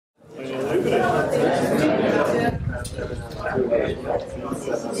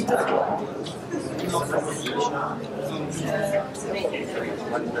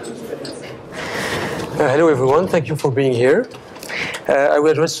Hello everyone, thank you for being here. I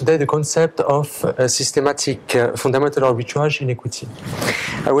will address today the concept of systematic fundamental arbitrage in equity.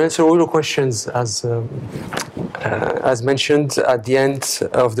 I will answer all your questions as mentioned at the end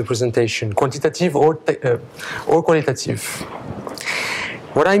of the presentation, quantitative or qualitative.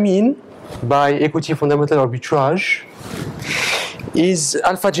 What I mean by equity fundamental arbitrage is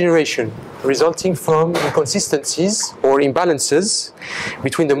alpha generation resulting from inconsistencies or imbalances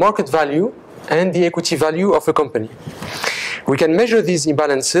between the market value and the equity value of a company. We can measure these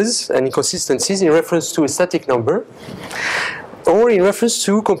imbalances and inconsistencies in reference to a static number or in reference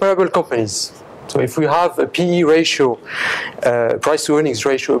to comparable companies. So if we have a PE ratio, price to earnings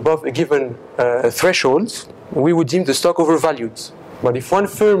ratio above a given threshold, we would deem the stock overvalued. But if one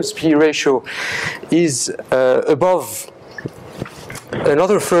firm's PE ratio is above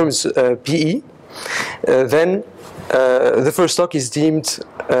another firm's PE, then the first stock is deemed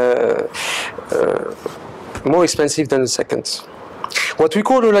more expensive than the second. What we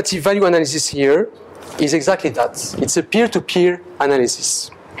call relative value analysis here is exactly that. It's a peer-to-peer analysis.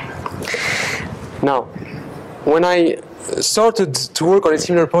 Now, when I started to work on a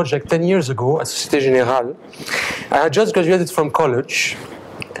similar project 10 years ago at Société Générale, I had just graduated from college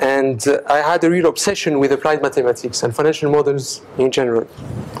and I had a real obsession with applied mathematics and financial models in general.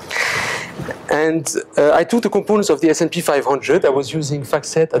 And I took the components of the S&P 500. I was using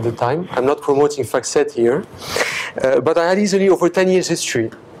FactSet at the time. I'm not promoting FactSet here. But I had easily over 10 years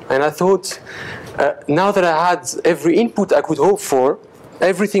history. And I thought, now that I had every input I could hope for,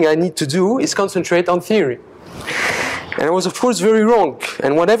 everything I need to do is concentrate on theory. And I was, of course, very wrong.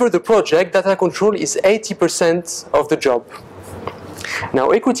 And whatever the project, data control is 80% of the job.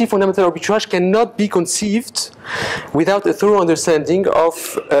 Now, equity fundamental arbitrage cannot be conceived without a thorough understanding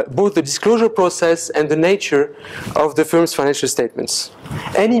of both the disclosure process and the nature of the firm's financial statements.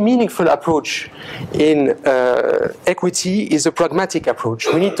 Any meaningful approach in equity is a pragmatic approach.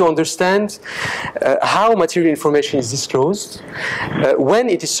 We need to understand how material information is disclosed, when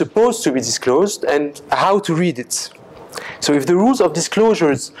it is supposed to be disclosed, and how to read it. So if the rules of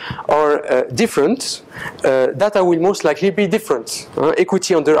disclosures are different, data will most likely be different.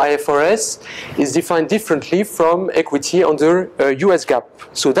 Equity under IFRS is defined differently from equity under US GAAP.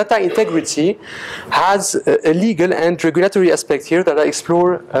 So data integrity has a legal and regulatory aspect here that I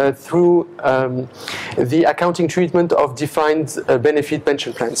explore through the accounting treatment of defined benefit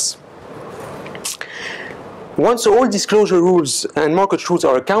pension plans. Once all disclosure rules and market rules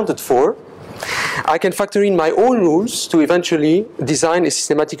are accounted for, I can factor in my own rules to eventually design a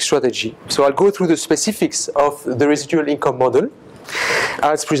systematic strategy. So I'll go through the specifics of the residual income model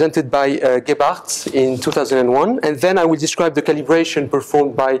as presented by Gebhardt in 2001, and then I will describe the calibration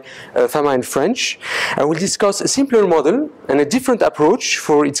performed by Fama and French. I will discuss a simpler model and a different approach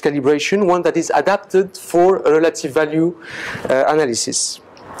for its calibration, one that is adapted for a relative value analysis.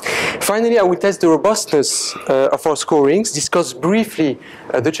 Finally, I will test the robustness of our scorings, discuss briefly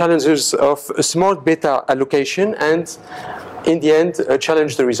the challenges of a smart beta allocation, and in the end,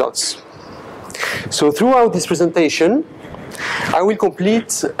 challenge the results. So throughout this presentation, I will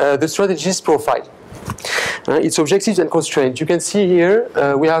complete the strategy's profile. Its objectives and constraints. You can see here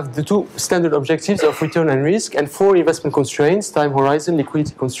we have the two standard objectives of return and risk and 4 investment constraints: time horizon,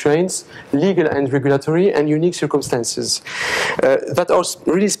 liquidity constraints, legal and regulatory, and unique circumstances that are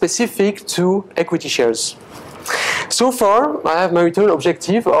really specific to equity shares. So far, I have my return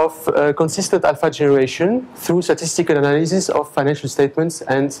objective of consistent alpha generation through statistical analysis of financial statements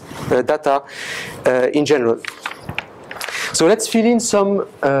and data in general. So let's fill in some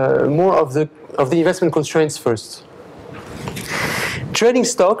more of the investment constraints first. Trading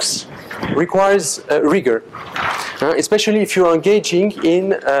stocks requires rigor, especially if you are engaging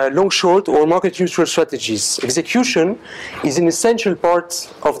in long-short or market-neutral strategies. Execution is an essential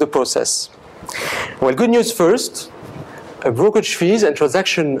part of the process. Well, good news first. Brokerage fees and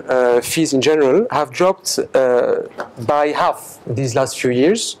transaction fees in general have dropped by half these last few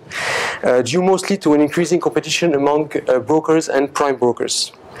years, due mostly to an increasing competition among brokers and prime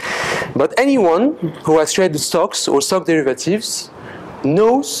brokers. But anyone who has traded stocks or stock derivatives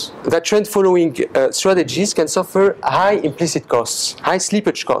knows that trend-following strategies can suffer high implicit costs, high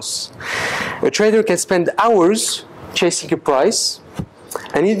slippage costs. A trader can spend hours chasing a price,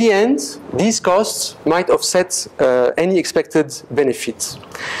 and in the end, these costs might offset any expected benefit.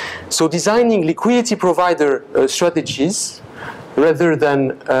 So designing liquidity provider strategies rather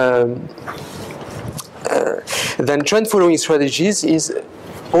than trend-following strategies is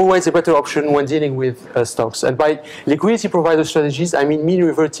always a better option when dealing with stocks. And by liquidity provider strategies, I mean mean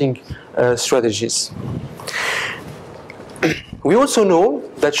reverting strategies. We also know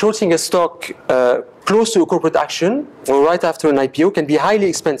that shorting a stock close to a corporate action or right after an IPO can be highly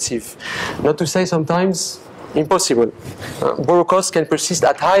expensive, not to say sometimes impossible. Borrow costs can persist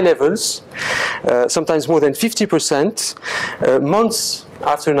at high levels, sometimes more than 50%, months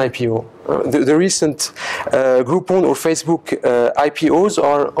after an IPO. The recent Groupon or Facebook IPOs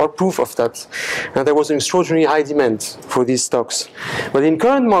are proof of that. And there was an extraordinarily high demand for these stocks. But in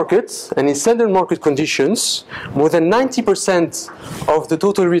current markets and in standard market conditions, more than 90% of the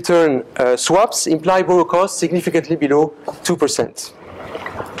total return swaps imply borrow costs significantly below 2%.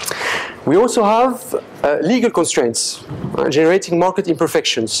 We also have legal constraints generating market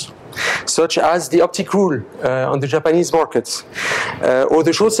imperfections, such as the optic rule on the Japanese market, or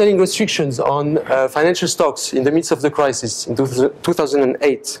the short selling restrictions on financial stocks in the midst of the crisis in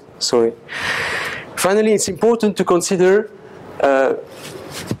 2008. Finally, it's important to consider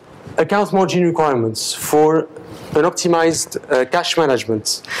account margin requirements for an optimized cash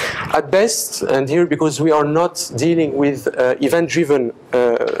management. At best, and here because we are not dealing with event-driven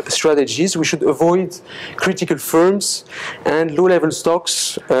strategies, we should avoid critical firms and low-level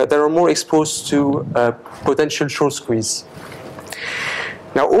stocks that are more exposed to potential short squeeze.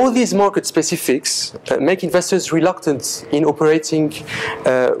 Now, all these market specifics make investors reluctant in operating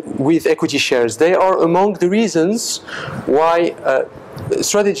with equity shares. They are among the reasons why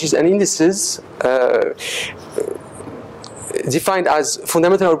strategies and indices defined as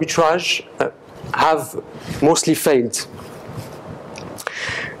fundamental arbitrage have mostly failed.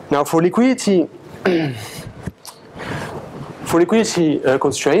 Now, for liquidity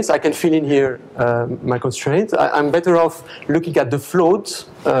constraints, I can fill in here my constraint. I'm better off looking at the float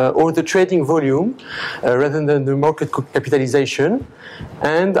or the trading volume rather than the market capitalization.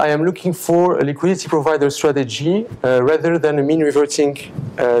 And I am looking for a liquidity provider strategy rather than a mean reverting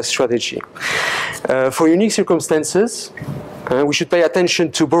strategy. For unique circumstances, we should pay attention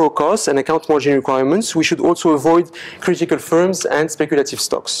to borrow costs and account margin requirements. We should also avoid critical firms and speculative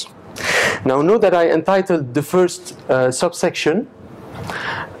stocks. Now, note that I entitled the first subsection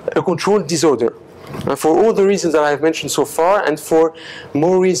a controlled disorder. For all the reasons that I have mentioned so far and for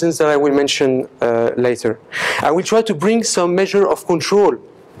more reasons that I will mention later. I will try to bring some measure of control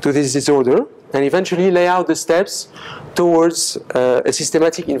to this disorder and eventually lay out the steps towards a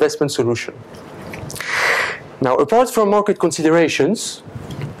systematic investment solution. Now, apart from market considerations,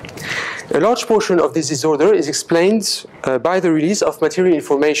 a large portion of this disorder is explained by the release of material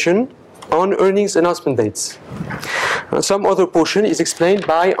information on earnings announcement dates. Some other portion is explained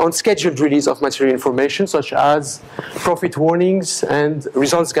by unscheduled release of material information, such as profit warnings and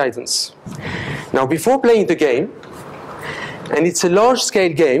results guidance. Now, before playing the game, and it's a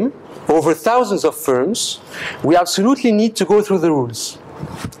large-scale game, over thousands of firms, we absolutely need to go through the rules.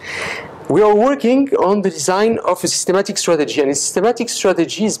 We are working on the design of a systematic strategy, and a systematic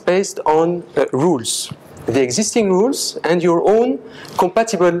strategy is based on rules, the existing rules and your own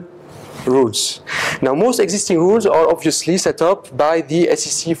compatible rules. Now, most existing rules are obviously set up by the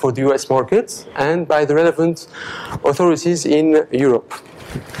SEC for the US market and by the relevant authorities in Europe.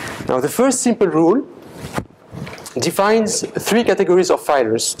 Now, the first simple rule defines three categories of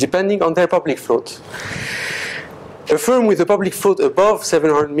filers, depending on their public float. A firm with a public float above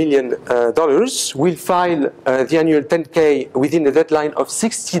 $700 million will file the annual 10K within a deadline of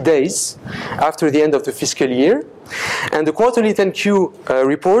 60 days after the end of the fiscal year, and the quarterly 10Q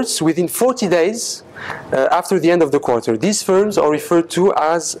reports within 40 days after the end of the quarter. These firms are referred to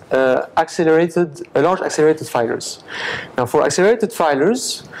as large accelerated filers. Now, for accelerated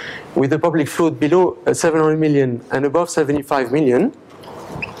filers with a public float below 700 million and above 75 million,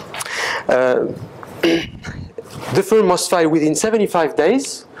 the firm must file within 75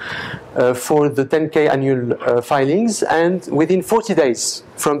 days for the 10K annual filings and within 40 days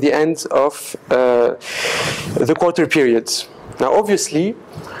from the end of the quarter period. Now, obviously,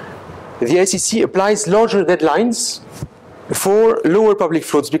 the SEC applies larger deadlines for lower public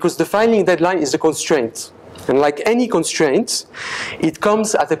floats because the filing deadline is a constraint. And like any constraint, it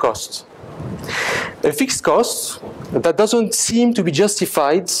comes at a cost. A fixed cost that doesn't seem to be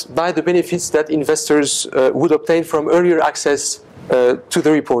justified by the benefits that investors would obtain from earlier access to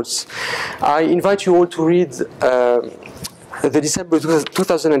the reports. I invite you all to read the December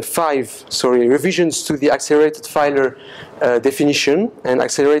 2005 revisions to the accelerated filer definition and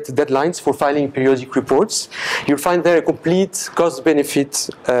accelerated deadlines for filing periodic reports. You'll find there a complete cost-benefit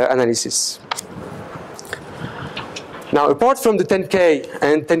analysis. Now, apart from the 10K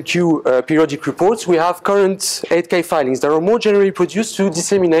and 10Q periodic reports, we have current 8K filings that are more generally produced to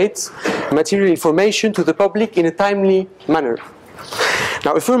disseminate material information to the public in a timely manner.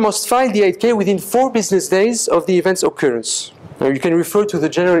 Now, a firm must file the 8K within 4 business days of the event's occurrence. Now, you can refer to the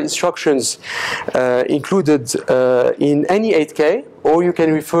general instructions included in any 8K, or you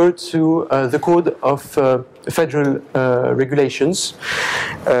can refer to the Code of Federal Regulations,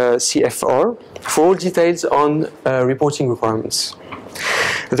 CFR, for all details on reporting requirements.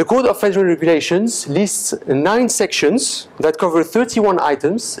 The Code of Federal Regulations lists 9 sections that cover 31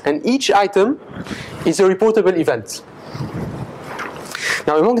 items, and each item is a reportable event.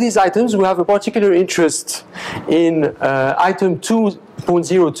 Now, among these items, we have a particular interest in item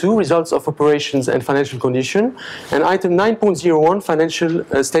 2.02, results of operations and financial condition, and item 9.01,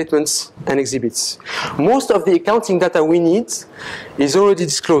 financial statements and exhibits. Most of the accounting data we need is already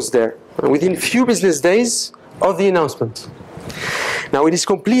disclosed there, within few business days of the announcement. Now, it is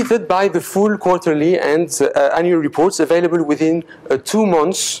completed by the full quarterly and annual reports available within 2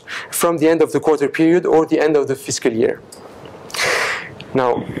 months from the end of the quarter period or the end of the fiscal year.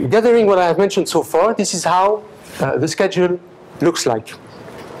 Now, gathering what I have mentioned so far, this is how the schedule looks like.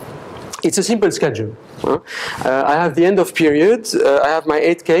 It's a simple schedule. I have the end of period, I have my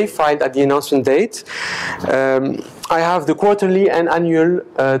 8K filed at the announcement date, I have the quarterly and annual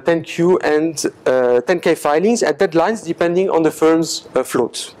 10Q and 10K filings at deadlines depending on the firm's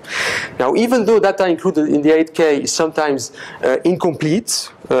float. Now, even though data included in the 8K is sometimes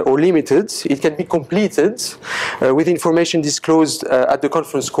incomplete or limited, it can be completed with information disclosed at the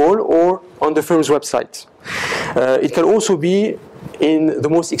conference call or on the firm's website. It can also be, in the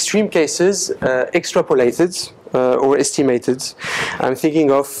most extreme cases, extrapolated or estimated. I'm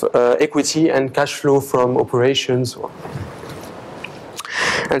thinking of equity and cash flow from operations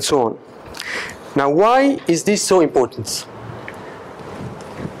and so on. Now, why is this so important?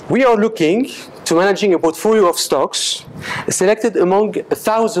 We are looking to managing a portfolio of stocks selected among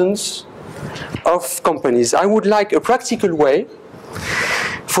thousands of companies. I would like a practical way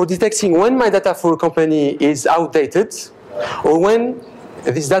for detecting when my data for a company is outdated or when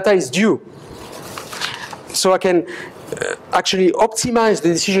this data is due. So I can actually optimize the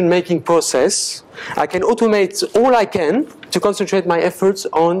decision-making process. I can automate all I can to concentrate my efforts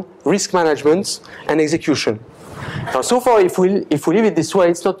on risk management and execution. Now, so far, if we leave it this way,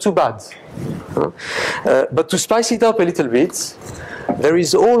 it's not too bad. But to spice it up a little bit, there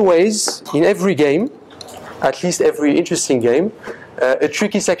is always, in every game, at least every interesting game, a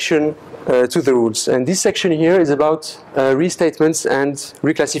tricky section to the rules. And this section here is about restatements and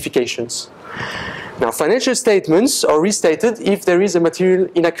reclassifications. Now, financial statements are restated if there is a material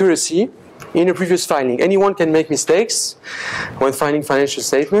inaccuracy in a previous filing. Anyone can make mistakes when filing financial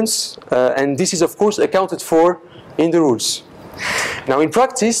statements, and this is, of course, accounted for in the rules. Now, in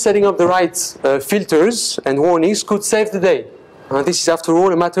practice, setting up the right filters and warnings could save the day. This is, after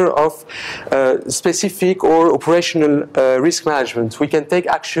all, a matter of specific or operational risk management. We can take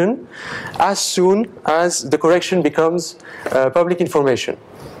action as soon as the correction becomes public information.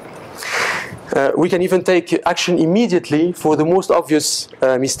 We can even take action immediately for the most obvious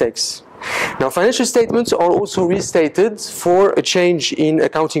mistakes. Now, financial statements are also restated for a change in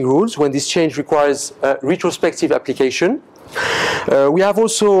accounting rules when this change requires retrospective application. We have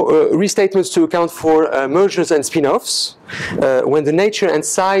also restatements to account for mergers and spin-offs when the nature and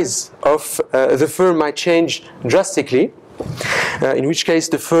size of the firm might change drastically, in which case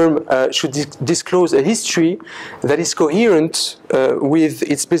the firm should disclose a history that is coherent with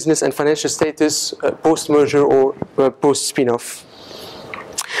its business and financial status post-merger or post-spin-off.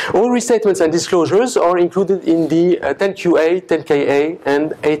 All restatements and disclosures are included in the 10QA, 10KA,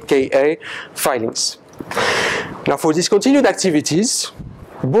 and 8KA filings. Now, for discontinued activities,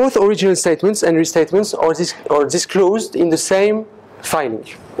 both original statements and restatements are disclosed in the same filing.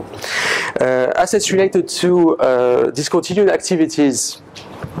 Assets related to discontinued activities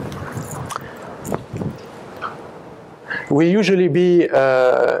will usually be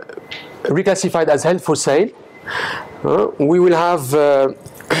reclassified as held for sale. We will have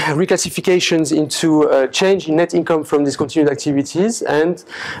reclassifications into change in net income from discontinued activities and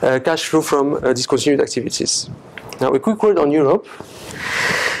cash flow from discontinued activities. Now, a quick word on Europe.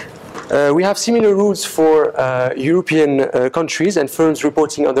 We have similar rules for European countries and firms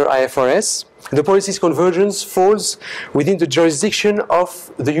reporting under IFRS. The policy's convergence falls within the jurisdiction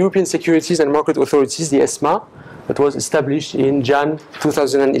of the European Securities and Market Authorities, the ESMA, that was established in Jan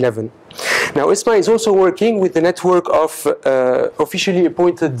 2011. Now, ESMA is also working with the network of officially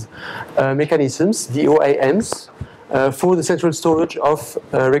appointed mechanisms, the OAMs, for the central storage of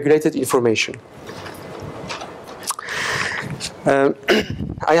regulated information.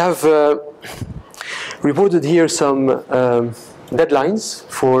 I have reported here some deadlines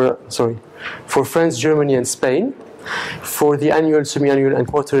for France, Germany, and Spain for the annual, semi-annual, and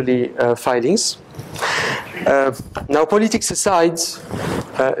quarterly filings. Now, politics aside,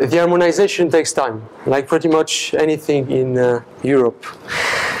 the harmonization takes time, like pretty much anything in Europe.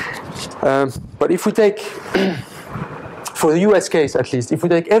 But if we take, for the US case at least, if we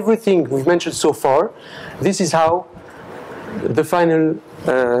take everything we've mentioned so far, this is how the final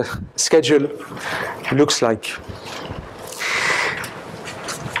schedule looks like.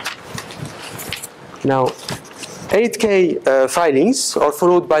 Now, 8K filings are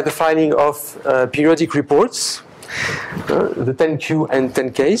followed by the filing of periodic reports, the 10Q and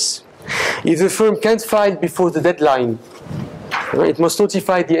 10Ks. If the firm can't file before the deadline, it must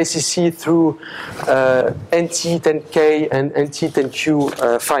notify the SEC through NT 10K and NT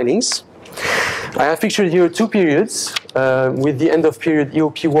 10Q filings. I have pictured here two periods with the end of period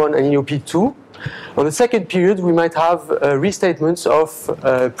EOP1 and EOP2. On the second period, we might have restatements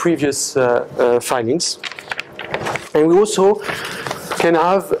of previous filings. And we also can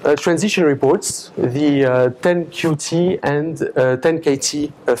have transition reports, the 10QT and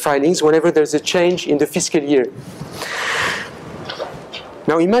 10KT filings, whenever there's a change in the fiscal year.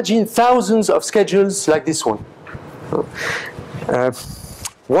 Now imagine thousands of schedules like this one.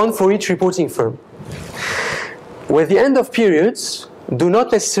 One for each reporting firm, where the end of periods do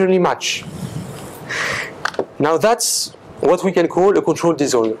not necessarily match. Now that's what we can call a control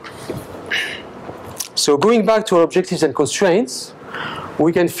disorder. So going back to our objectives and constraints,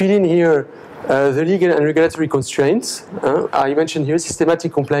 we can fill in here the legal and regulatory constraints. I mentioned here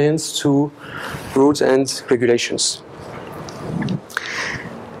systematic compliance to rules and regulations.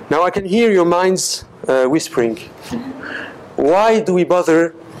 Now I can hear your minds whispering. Why do we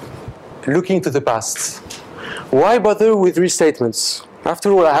bother looking to the past? Why bother with restatements?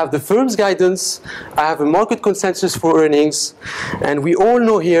 After all, I have the firm's guidance, I have a market consensus for earnings, and we all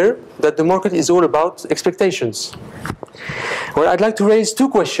know here that the market is all about expectations. Well, I'd like to raise two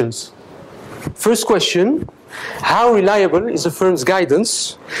questions. First question, how reliable is a firm's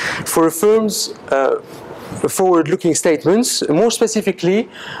guidance for a firm's forward-looking statements, more specifically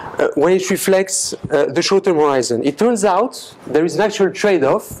when it reflects the short-term horizon? It turns out there is an actual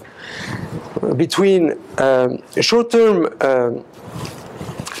trade-off between short-term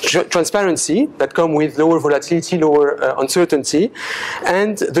transparency that come with lower volatility, lower uncertainty,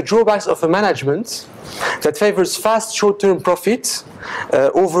 and the drawbacks of a management that favors fast short-term profit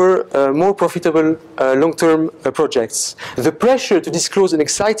over more profitable long-term projects. The pressure to disclose an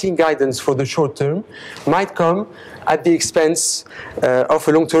exciting guidance for the short term might come at the expense of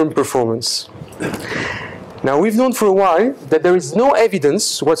a long-term performance. Now, we've known for a while that there is no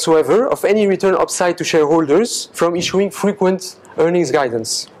evidence whatsoever of any return upside to shareholders from issuing frequent earnings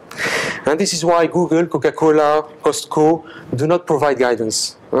guidance. And this is why Google, Coca-Cola, Costco do not provide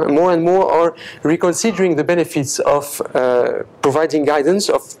guidance. More and more are reconsidering the benefits of providing guidance,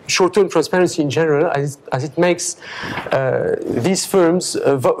 of short-term transparency in general, as it makes these firms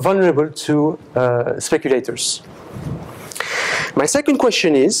vulnerable to speculators. My second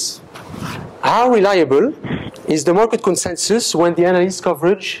question is, how reliable is the market consensus when the analyst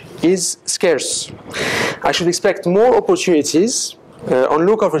coverage is scarce? I should expect more opportunities on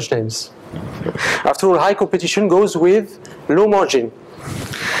low coverage names. After all, high competition goes with low margin,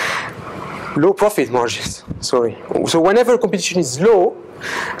 low profit margins, sorry. So whenever competition is low,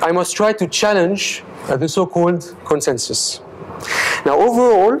 I must try to challenge the so-called consensus. Now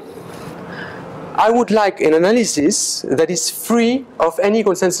overall, I would like an analysis that is free of any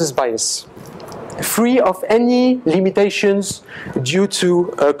consensus bias, free of any limitations due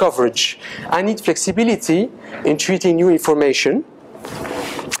to coverage. I need flexibility in treating new information,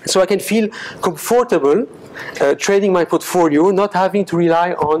 so I can feel comfortable trading my portfolio, not having to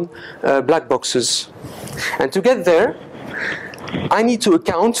rely on black boxes. And to get there, I need to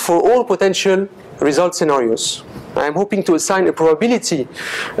account for all potential result scenarios. I'm hoping to assign a probability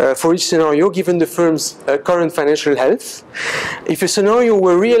for each scenario given the firm's current financial health. If a scenario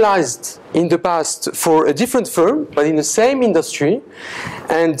were realized in the past for a different firm, but in the same industry,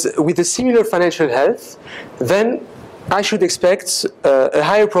 and with a similar financial health, then I should expect a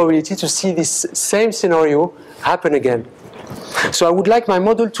higher probability to see this same scenario happen again. So I would like my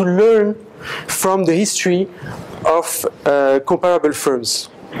model to learn from the history of comparable firms.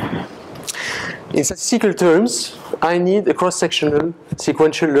 In statistical terms, I need a cross-sectional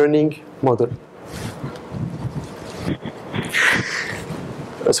sequential learning model.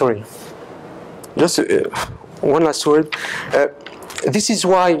 Sorry, just one last word. This is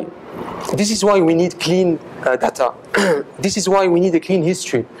why we need clean data. this is why we need a clean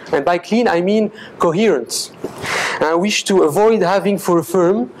history. And by clean, I mean coherent. I wish to avoid having for a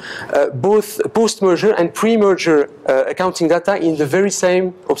firm both post-merger and pre-merger accounting data in the very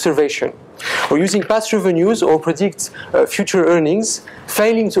same observation, or using past revenues or predict future earnings,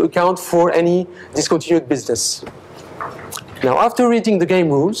 failing to account for any discontinued business. Now, after reading the game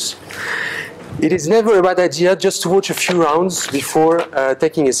rules, it is never a bad idea just to watch a few rounds before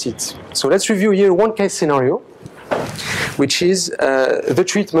taking a seat. So let's review here one case scenario, which is the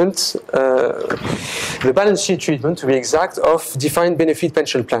treatment, the balance sheet treatment, to be exact, of defined benefit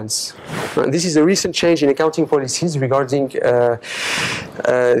pension plans. This is a recent change in accounting policies regarding the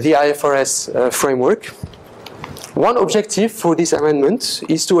IFRS framework. One objective for this amendment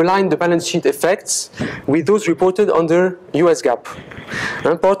is to align the balance sheet effects with those reported under US GAAP,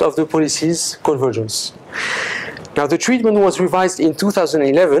 and part of the policy's convergence. Now, the treatment was revised in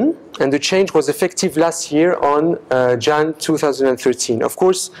 2011, and the change was effective last year on Jan 2013. Of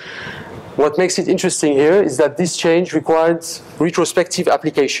course, what makes it interesting here is that this change required retrospective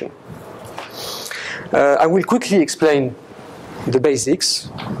application. I will quickly explain the basics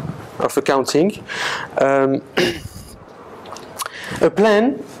of accounting. A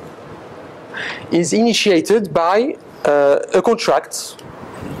plan is initiated by a contract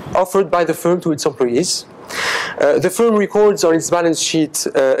offered by the firm to its employees. The firm records on its balance sheet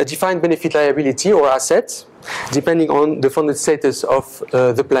a defined benefit liability or asset, depending on the funded status of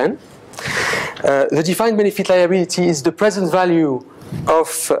the plan. The defined benefit liability is the present value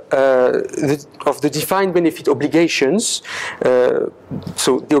of the defined benefit obligations,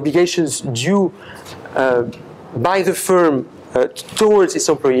 so the obligations due by the firm towards its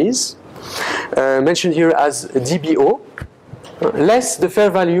employees, mentioned here as DBO, less the fair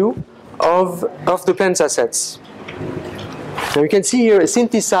value of the plan's assets. Now you can see here a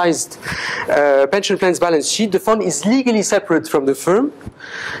synthesized pension plan's balance sheet. The fund is legally separate from the firm,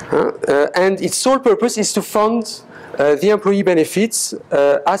 and its sole purpose is to fund the employee benefits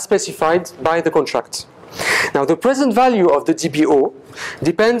as specified by the contract. Now, the present value of the DBO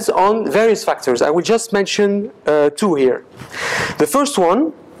depends on various factors. I will just mention two here. The first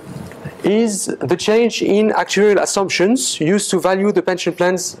one is the change in actuarial assumptions used to value the pension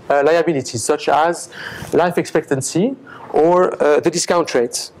plan's liabilities, such as life expectancy or the discount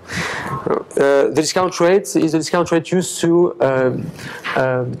rate. The discount rate is the discount rate used to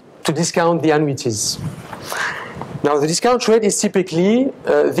discount the annuities. Now, the discount rate is typically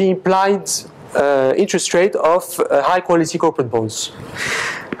the implied interest rate of high-quality corporate bonds.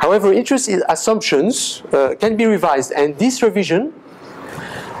 However, interest assumptions can be revised, and this revision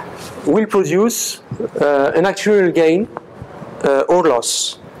will produce an actuarial gain or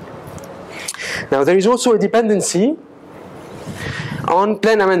loss. Now, there is also a dependency on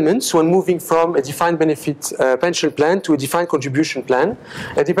plan amendments when moving from a defined benefit pension plan to a defined contribution plan,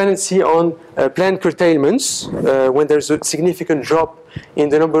 a dependency on plan curtailments when there's a significant drop in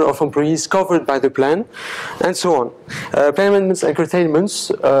the number of employees covered by the plan, and so on. Plan amendments and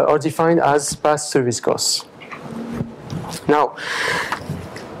curtailments are defined as past service costs. Now,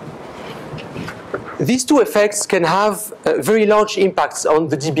 these two effects can have very large impacts on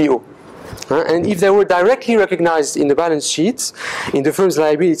the DBO. And if they were directly recognized in the balance sheet, in the firm's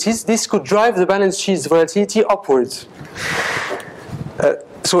liabilities, this could drive the balance sheet's volatility upward.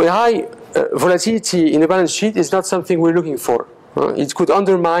 So a high volatility in the balance sheet is not something we're looking for. It could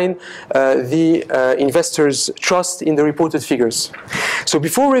undermine the investors' trust in the reported figures. So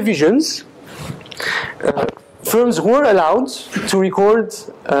before revisions, firms were allowed to record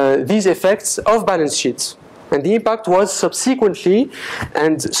these effects of balance sheets. And the impact was subsequently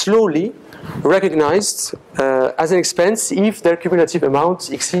and slowly recognized as an expense if their cumulative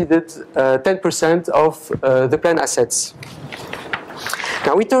amount exceeded 10% of the plan assets.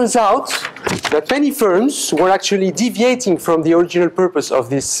 Now, it turns out that many firms were actually deviating from the original purpose of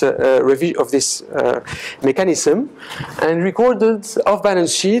this mechanism and recorded off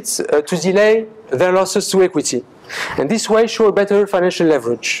balance sheets to delay their losses to equity, and this way show better financial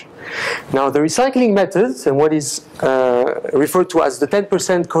leverage. Now, the recycling method, and what is referred to as the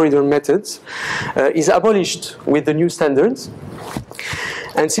 10% corridor method, is abolished with the new standards.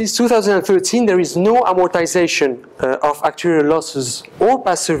 And since 2013, there is no amortization of actuarial losses or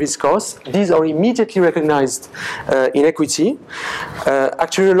past service costs. These are immediately recognized in equity.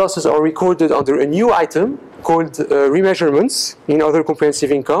 Actuarial losses are recorded under a new item called remeasurements in other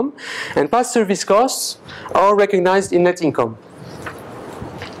comprehensive income, and past service costs are recognized in net income.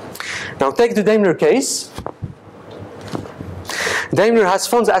 Now, take the Daimler case. Daimler has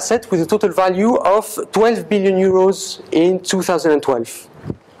funds asset with a total value of 12 billion euros in 2012.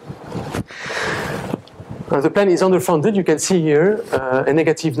 The plan is underfunded. You can see here a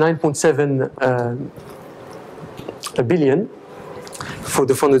negative 9.7 billion for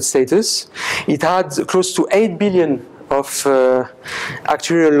the funded status. It had close to 8 billion of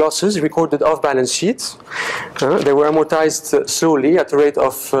actuarial losses recorded off balance sheet. They were amortized slowly at a rate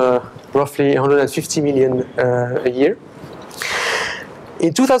of roughly 150 million a year.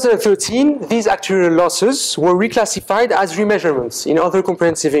 In 2013, these actuarial losses were reclassified as remeasurements in other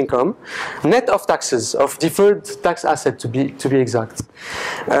comprehensive income, net of taxes, of deferred tax asset to be exact,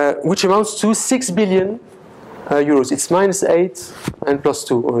 which amounts to 6 billion euros. It's -8 and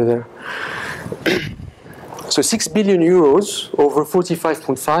 +2 over there. So 6 billion euros over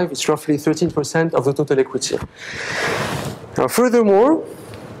 45.5, it's roughly 13% of the total equity. Now, furthermore,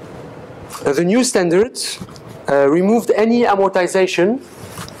 the new standard removed any amortization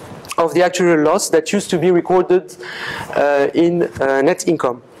of the actuarial loss that used to be recorded in net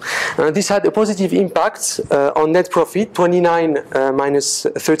income. This had a positive impact on net profit, 29 minus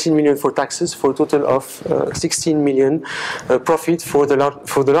 13 million for taxes, for a total of 16 million profit for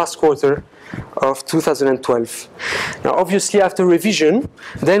the last quarter of 2012. Now, obviously, after revision,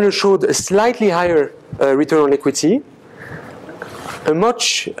 Daniel showed a slightly higher return on equity, a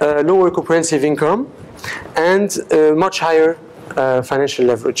much lower comprehensive income, and a much higher financial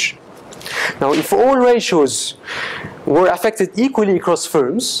leverage. Now, if all ratios were affected equally across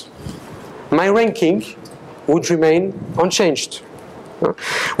firms, my ranking would remain unchanged.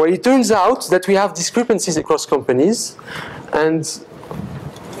 Well, it turns out that we have discrepancies across companies, and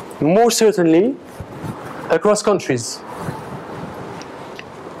more certainly across countries.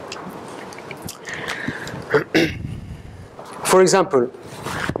 For example,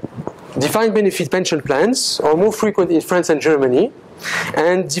 defined benefit pension plans are more frequent in France and Germany,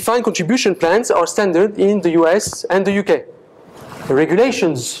 and defined contribution plans are standard in the US and the UK. The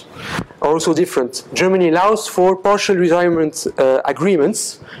regulations are also different. Germany allows for partial retirement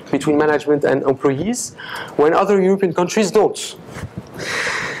agreements between management and employees, when other European countries don't.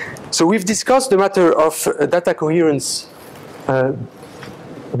 So we've discussed the matter of data coherence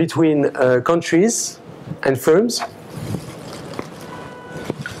between countries and firms.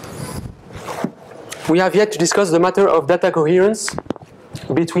 We have yet to discuss the matter of data coherence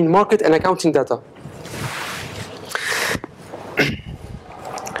between market and accounting data.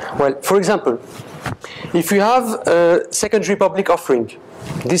 Well, for example, if you have a secondary public offering,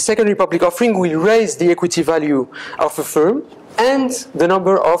 this secondary public offering will raise the equity value of a firm and the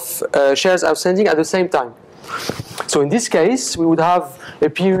number of shares outstanding at the same time. So in this case, we would have a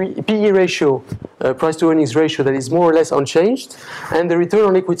PE ratio, price to earnings ratio, that is more or less unchanged, and the return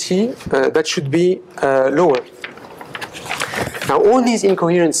on equity that should be lower. Now, all these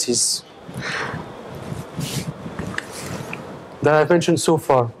incoherencies that I've mentioned so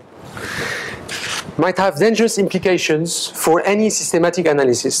far might have dangerous implications for any systematic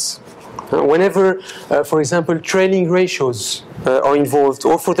analysis. Whenever, for example, trailing ratios are involved,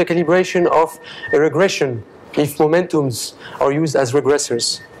 or for the calibration of a regression, if momentums are used as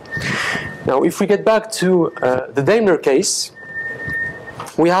regressors. Now, if we get back to the Daimler case,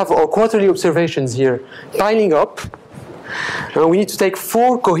 we have our quarterly observations here piling up. We need to take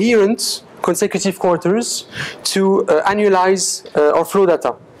 4 coherent consecutive quarters to annualize our flow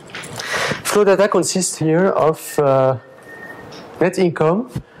data. Flow data consists here of net income,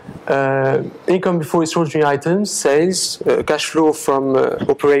 income before extraordinary items, sales, cash flow from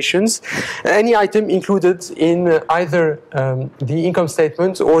operations, any item included in either the income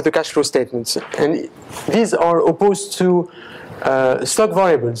statement or the cash flow statement. And these are opposed to stock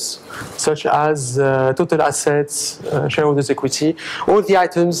variables, such as total assets, shareholders' equity, all the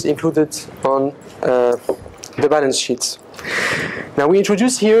items included on the balance sheet. Now, we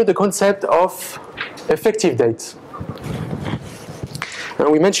introduce here the concept of effective date.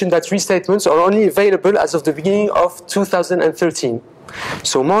 We mentioned that restatements are only available as of the beginning of 2013.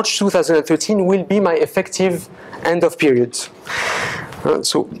 So March 2013 will be my effective end of period.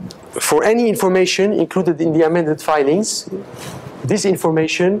 So for any information included in the amended filings, this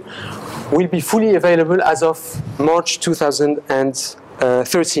information will be fully available as of March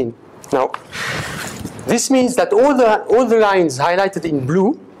 2013. Now, this means that all the lines highlighted in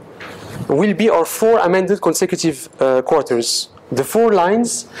blue will be our 4 amended consecutive quarters. The 4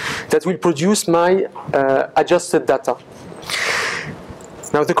 lines that will produce my adjusted data.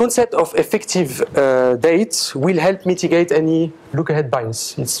 Now, the concept of effective date will help mitigate any look-ahead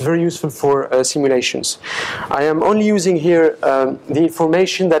bias. It's very useful for simulations. I am only using here the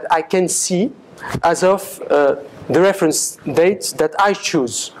information that I can see as of the reference date that I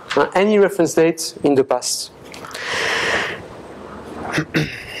choose, any reference date in the past.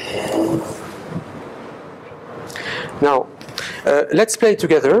 Now, let's play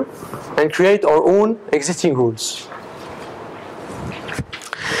together and create our own existing rules.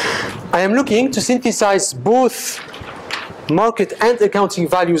 I am looking to synthesize both market and accounting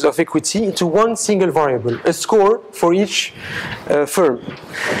values of equity into one single variable, a score for each firm.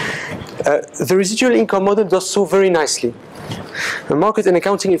 The residual income model does so very nicely. The market and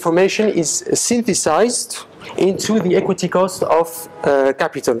accounting information is synthesized into the equity cost of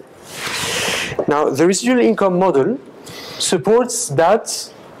capital. Now, the residual income model supports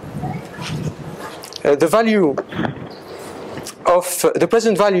that the value of the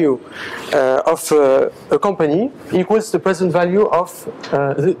present value of a company equals the present value of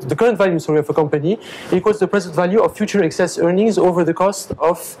the current value, sorry, of a company equals the present value of future excess earnings over the cost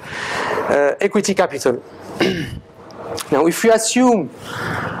of equity capital. Now, if we assume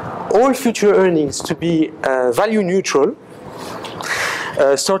all future earnings to be value neutral,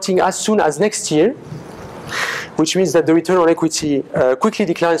 starting as soon as next year, which means that the return on equity quickly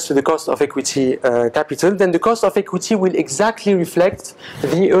declines to the cost of equity capital, then the cost of equity will exactly reflect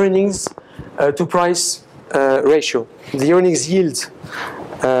the earnings to price ratio, the earnings yield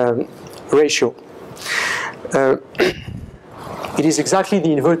ratio. It is exactly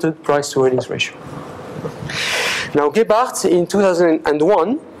the inverted price to earnings ratio. Now, Gebhardt in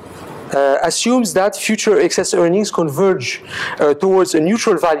 2001 assumes that future excess earnings converge towards a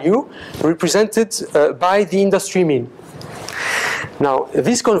neutral value represented by the industry mean. Now,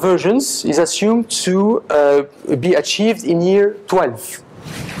 this convergence is assumed to be achieved in year 12.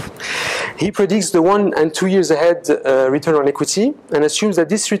 He predicts the 1 and 2 years ahead return on equity and assumes that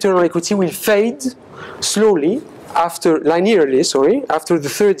this return on equity will fade slowly linearly, after the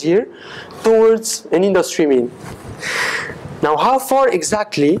third year towards an industry mean. Now, how far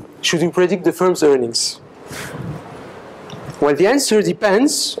exactly should we predict the firm's earnings? Well, the answer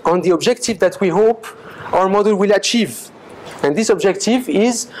depends on the objective that we hope our model will achieve. And this objective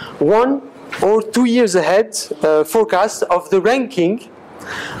is 1 or 2 years ahead forecast of the ranking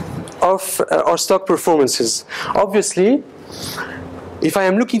of our stock performances. Obviously, if I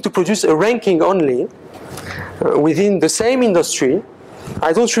am looking to produce a ranking only within the same industry,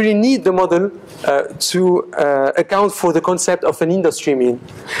 I don't really need the model to account for the concept of an industry mean.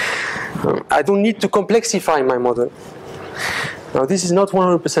 I don't need to complexify my model. Now, this is not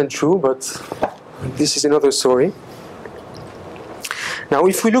 100% true, but this is another story. Now,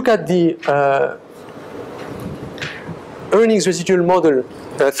 if we look at the earnings residual model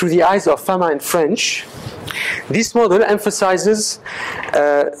through the eyes of Fama and French, this model emphasizes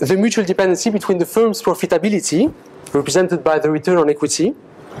the mutual dependency between the firm's profitability, represented by the return on equity,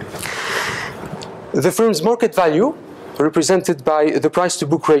 the firm's market value, represented by the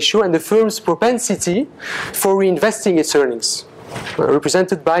price-to-book ratio, and the firm's propensity for reinvesting its earnings,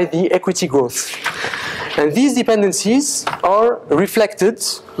 represented by the equity growth. And these dependencies are reflected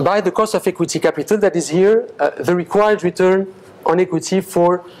by the cost of equity capital, that is here the required return on equity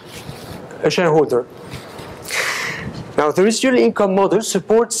for a shareholder. Now, the residual income model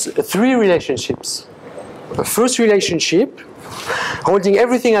supports 3 relationships. The first relationship, holding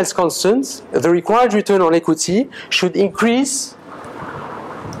everything else constant, the required return on equity should increase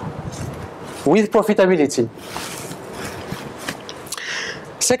with profitability.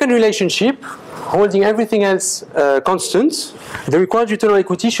 Second relationship, holding everything else constant, the required return on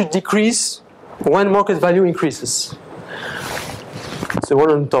equity should decrease when market value increases. So one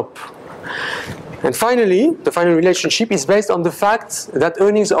on top. And finally, the final relationship is based on the fact that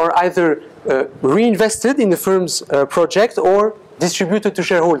earnings are either reinvested in the firm's project or distributed to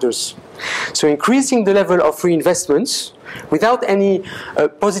shareholders. So increasing the level of reinvestments without any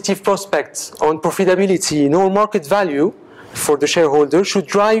positive prospect on profitability nor market value for the shareholder should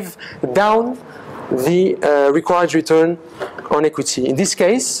drive down the required return on equity. In this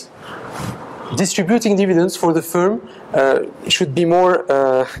case, distributing dividends for the firm should be more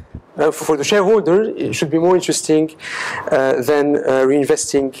for the shareholder, it should be more interesting than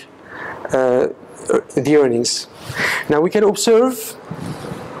reinvesting the earnings. Now we can observe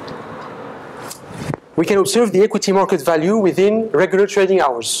the equity market value within regular trading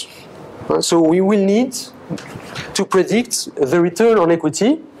hours. So we will need to predict the return on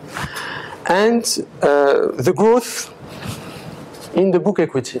equity and the growth in the book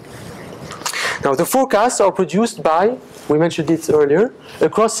equity. Now the forecasts are produced by, we mentioned it earlier, a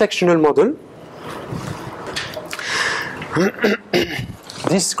cross-sectional model.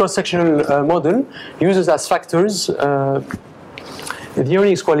 This cross-sectional model uses as factors the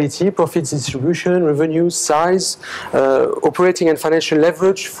earnings quality, profits distribution, revenue, size, operating and financial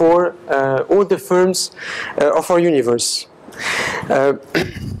leverage for all the firms of our universe.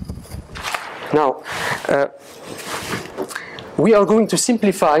 Now, we are going to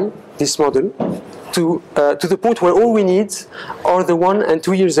simplify this model to the point where all we need are the 1 and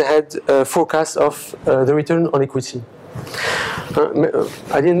 2 years ahead forecast of the return on equity.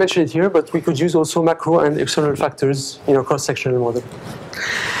 I didn't mention it here, but we could use also macro and external factors in our cross-sectional model.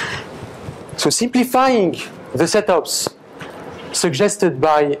 So simplifying the setups suggested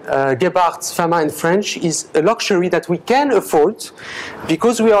by Gebhardt, Fama, and French is a luxury that we can afford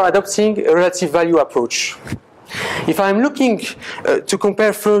because we are adopting a relative value approach. If I'm looking to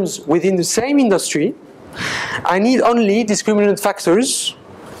compare firms within the same industry, I need only discriminant factors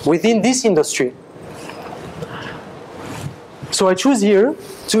within this industry. So I choose here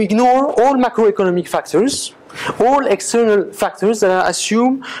to ignore all macroeconomic factors, all external factors that I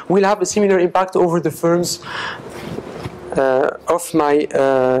assume will have a similar impact over the firms of my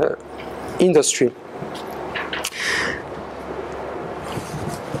industry.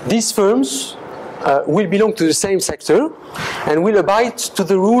 These firms will belong to the same sector and will abide to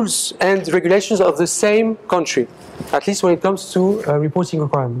the rules and regulations of the same country, at least when it comes to reporting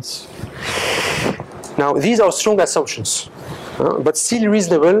requirements. Now, these are strong assumptions, but still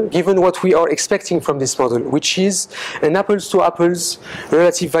reasonable given what we are expecting from this model, which is an apples-to-apples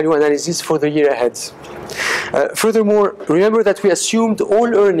relative value analysis for the year ahead. Furthermore, remember that we assumed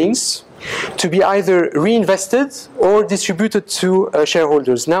all earnings to be either reinvested or distributed to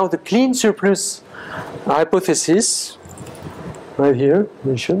shareholders. Now, the clean surplus hypothesis, right here,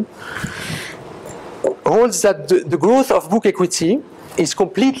 mentioned, holds that the growth of book equity is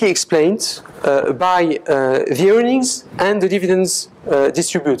completely explained by the earnings and the dividends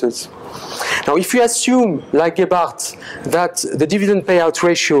distributed. Now, if you assume, like Gebhardt, that the dividend payout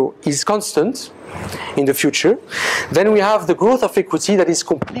ratio is constant in the future, then we have the growth of equity that is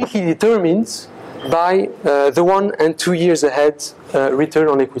completely determined by the 1 and 2 years ahead return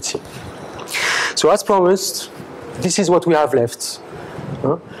on equity. So as promised, this is what we have left.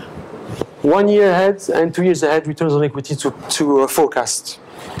 1 year ahead and 2 years ahead returns on equity to forecast.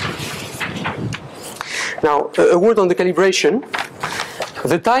 Now, a word on the calibration.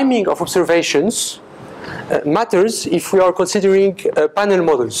 The timing of observations matters if we are considering panel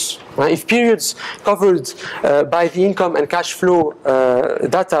models. If periods covered by the income and cash flow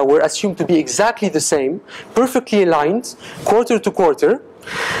data were assumed to be exactly the same, perfectly aligned, quarter to quarter,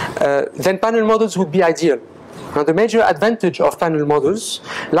 then panel models would be ideal. Now, the major advantage of panel models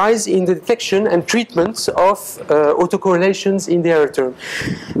lies in the detection and treatment of autocorrelations in the error term.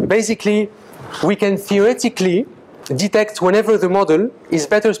 Basically, we can theoretically detect whenever the model is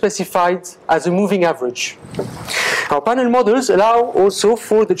better specified as a moving average. Now, panel models allow also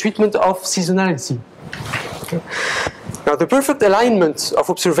for the treatment of seasonality. Now, the perfect alignment of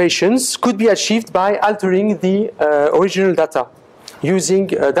observations could be achieved by altering the original data using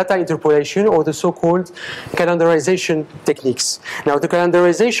data interpolation or the so-called calendarization techniques. Now, the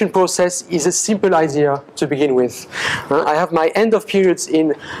calendarization process is a simple idea to begin with. I have my end of periods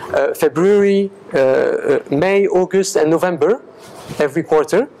in February, May, August, and November every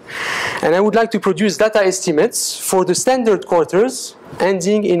quarter. And I would like to produce data estimates for the standard quarters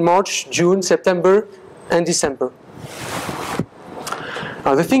ending in March, June, September, and December.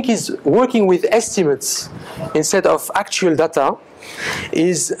 Now, the thing is, working with estimates instead of actual data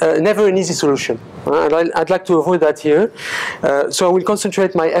is never an easy solution. I'd like to avoid that here. So I will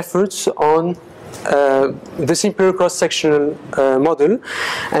concentrate my efforts on the simpler cross-sectional model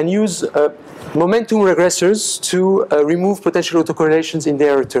and use momentum regressors to remove potential autocorrelations in the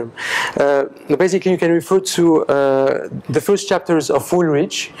error term. Basically, you can refer to the first chapters of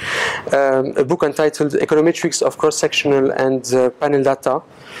Woolridge, a book entitled Econometrics of Cross-Sectional and Panel Data.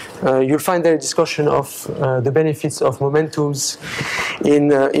 You'll find there a discussion of the benefits of momentums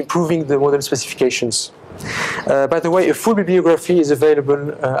in improving the model specifications. By the way, a full bibliography is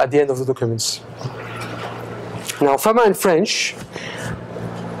available at the end of the documents. Now, Fama and French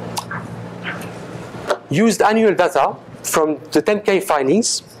used annual data from the 10K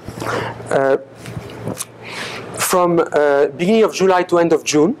filings from beginning of July to end of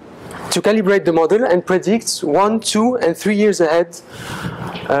June to calibrate the model and predict 1, 2, and 3 years ahead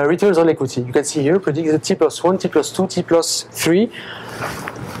returns on equity. You can see here, predicted T+1, T+2, T+3,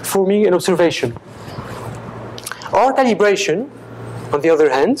 forming an observation. Our calibration, on the other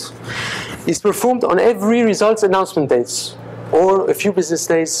hand, is performed on every results announcement dates, or a few business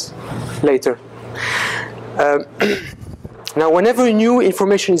days later. Now, whenever new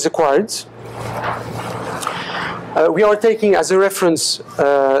information is acquired, we are taking as a reference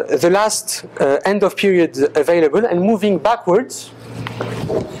the last end of period available and moving backwards.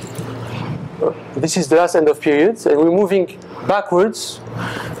 This is the last end of period, and we're moving backwards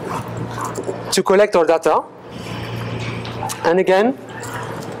to collect our data. And again,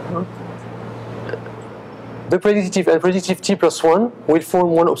 the predictive and predictive t plus 1 will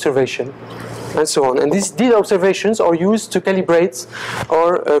form one observation, and so on. And these observations are used to calibrate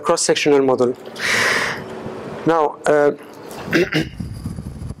our cross-sectional model. Now,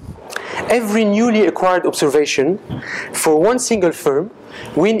 every newly acquired observation for one single firm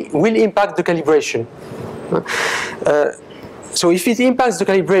will impact the calibration. So if it impacts the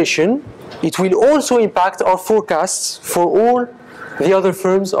calibration, it will also impact our forecasts for all the other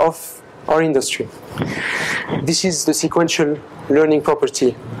firms of our industry. This is the sequential learning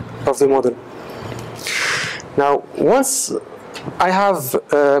property of the model. Now, once I have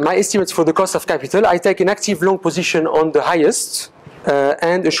my estimates for the cost of capital, I take an active long position on the highest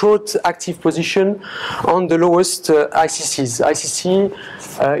and a short active position on the lowest ICCs. ICC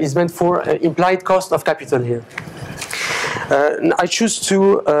is meant for implied cost of capital here. I choose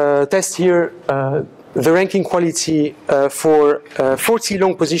to test here the ranking quality for 40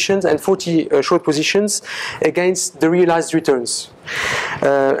 long positions and 40 short positions against the realized returns.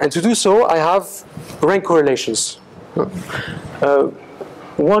 And to do so, I have rank correlations.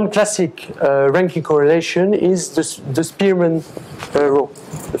 One classic ranking correlation is the Spearman row,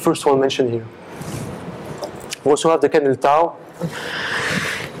 the first one mentioned here. We also have the kernel tau.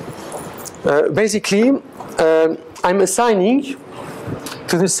 Basically, I'm assigning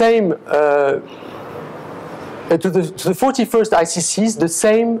to the same to the 41st ICCs the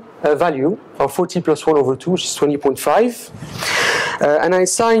same value of 40 plus 1 over 2, which is 20.5, and I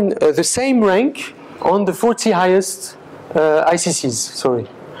assign the same rank on the 40 highest ICCs. Sorry,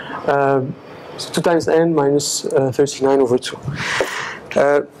 so 2 times n minus 39 over 2.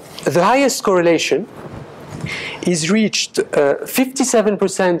 The highest correlation is reached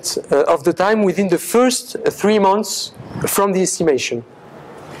 57% of the time within the first 3 months from the estimation.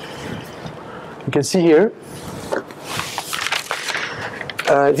 You can see here.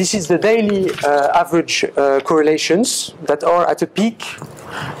 This is the daily average correlations that are at a peak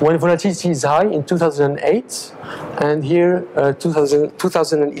when volatility is high in 2008 and here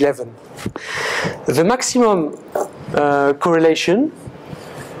 2011. The maximum correlation,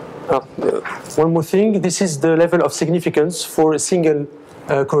 one more thing, this is the level of significance for a single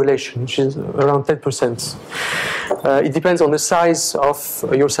correlation, which is around 10%. It depends on the size of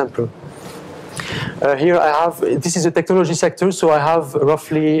your sample. Here I have, this is a technology sector, so I have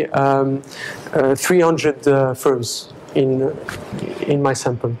roughly 300 firms in my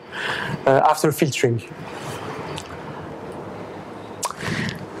sample after filtering.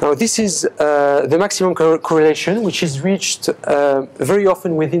 Now this is the maximum correlation, which is reached very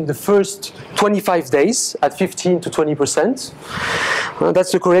often within the first 25 days at 15 to 20%.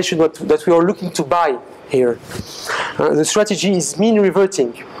 That's the correlation that we are looking to buy here. The strategy is mean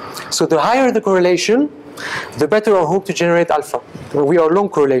reverting. So the higher the correlation, the better our hope to generate alpha. We are long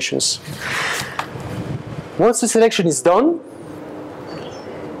correlations. Once the selection is done,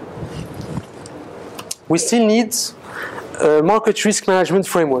 we still need a market risk management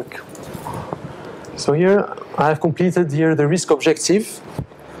framework. So here I have completed here the risk objective.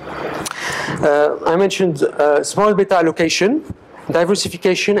 I mentioned small beta allocation,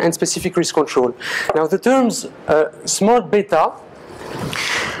 diversification, and specific risk control. Now the terms smart beta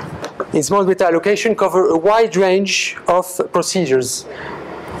in small beta allocation cover a wide range of procedures.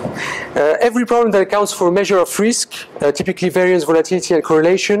 Every problem that accounts for a measure of risk, typically variance, volatility, and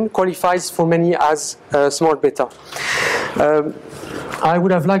correlation, qualifies for many as smart beta. I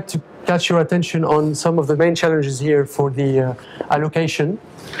would have liked to catch your attention on some of the main challenges here for the allocation,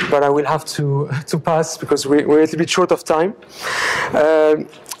 but I will have to pass because we're a little bit short of time.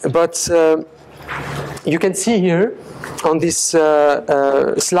 But you can see here on this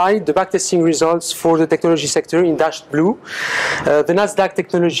slide the backtesting results for the technology sector in dashed blue, the Nasdaq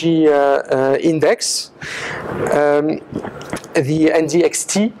Technology Index, the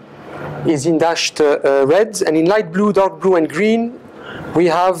NDXT is in dashed red, and in light blue, dark blue, and green we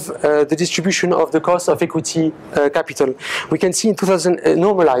have the distribution of the cost of equity capital. We can see in 2000,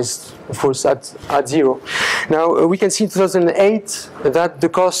 normalized, of course, at 0. Now, we can see in 2008 that the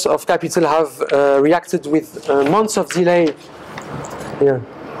costs of capital have reacted with months of delay here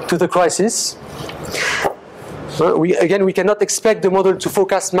to the crisis. Again, we cannot expect the model to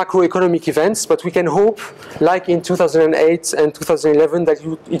forecast macroeconomic events, but we can hope, like in 2008 and 2011, that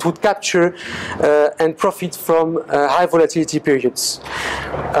it would capture and profit from high volatility periods.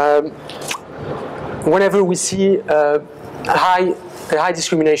 Whenever we see a high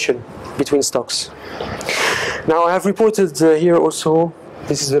discrimination between stocks. Now, I have reported here also,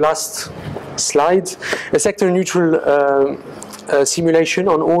 this is the last slide, a sector-neutral simulation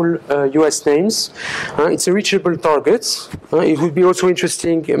on all US names. It's a reachable target. It would be also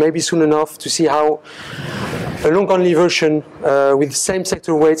interesting, maybe soon enough, to see how a long-only version with the same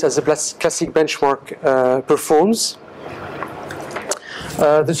sector weights as the classic benchmark performs.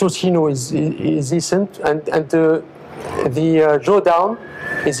 The source Hino is decent, and the drawdown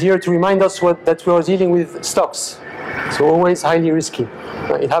is here to remind us that we are dealing with stocks, so always highly risky.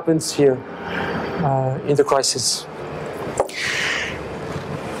 It happens here in the crisis.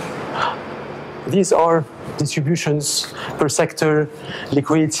 These are distributions per sector,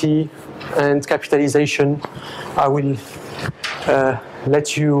 liquidity, and capitalization. I will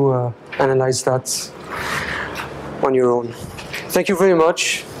let you analyze that on your own. Thank you very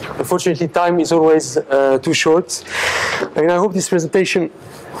much. Unfortunately, time is always too short. And I hope this presentation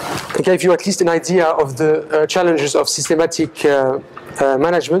gave you at least an idea of the challenges of systematic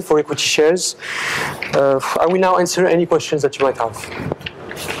management for equity shares. I will now answer any questions that you might have.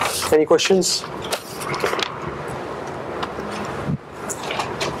 Any questions?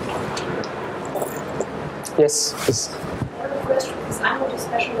 Yes, please. I have a question, because I'm not a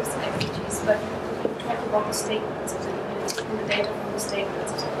specialist in equities, but you talk about the statements, and the data from the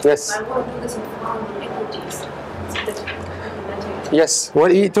statements. Yes. I want to do this in foreign equities. It's a bit problematic. Yes.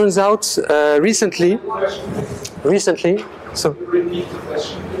 Well, it turns out recently, so. Repeat the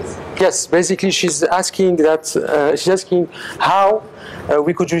question, please. Yes, basically she's asking how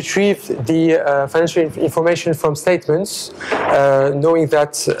we could retrieve the financial information from statements, knowing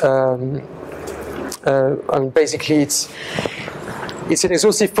that basically it's an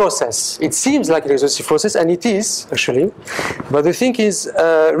exhaustive process. It seems like an exhaustive process, and it is actually. But the thing is,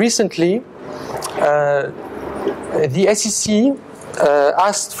 recently the SEC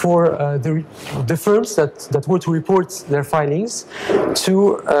asked for the firms that were to report their filings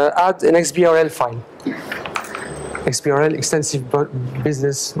to add an XBRL file. XBRL, extensive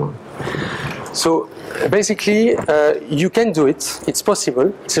business. So basically, you can do it. It's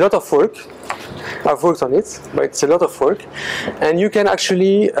possible. It's a lot of work. I've worked on it, but it's a lot of work. And you can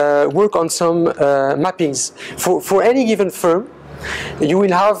actually work on some mappings. For any given firm, you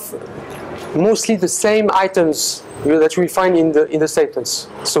will have mostly the same items that you will find in the statements.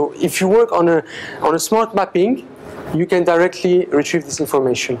 So if you work on a smart mapping, you can directly retrieve this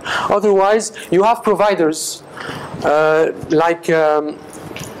information. Otherwise, you have providers like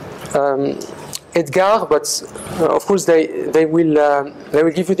Edgar, but of course they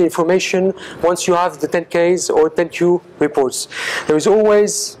will give you the information once you have the 10Ks or 10Q reports. There is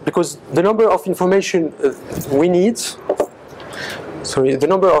always, because the number of information we need, the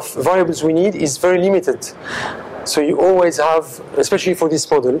number of variables we need is very limited. So you always have, especially for this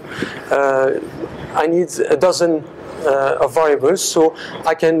model, I need a dozen of variables, so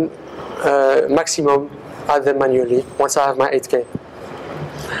I can maximum add them manually once I have my 8K.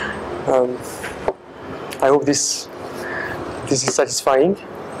 I hope this is satisfying.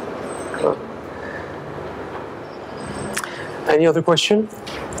 Any other question?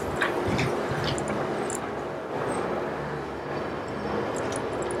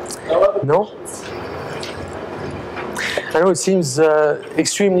 No? I know it seems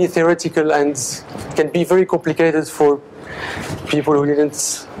extremely theoretical and can be very complicated for people who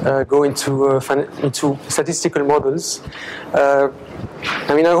didn't go into statistical models. I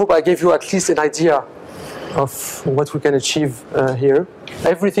mean, I hope I gave you at least an idea of what we can achieve here.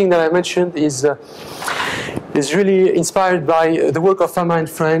 Everything that I mentioned is really inspired by the work of Fama and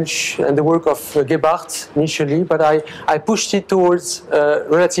French and the work of Gebhardt initially, but I pushed it towards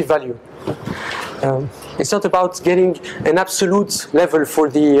relative value. It's not about getting an absolute level for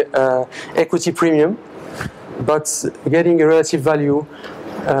the equity premium, but getting a relative value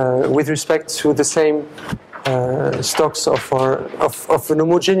with respect to the same stocks of an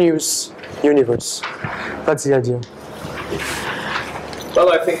homogeneous universe. That's the idea.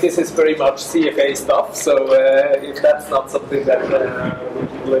 Well, I think this is very much CFA stuff, so if that's not something that we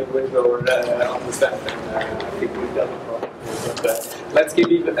can live with or understand, then I think we've done it wrong. But let's give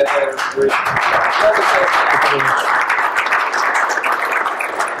Yves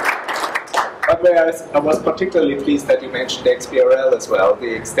I was particularly pleased that you mentioned XBRL as well,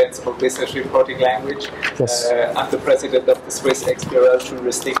 the Extensible Business Reporting Language. Yes. I'm the president of the Swiss XBRL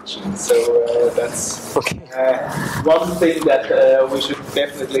jurisdiction, so that's one thing that we should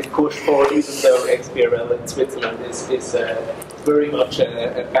definitely push for, even though XBRL in Switzerland is very much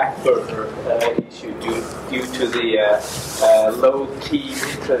a backburner issue due to the low key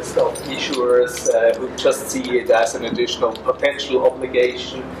interest of issuers who just see it as an additional potential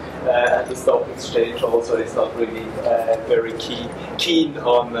obligation and the stock exchange also is not really very keen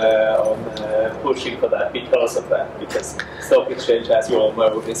on pushing for that because of that. Because stock exchange, as you all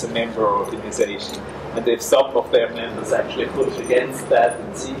know, is a member organization, and if some of their members actually push against that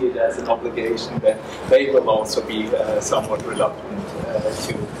and see it as an obligation, then they will also be somewhat reluctant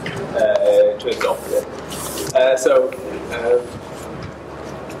to adopt it.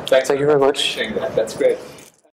 Thank you very much. That's great.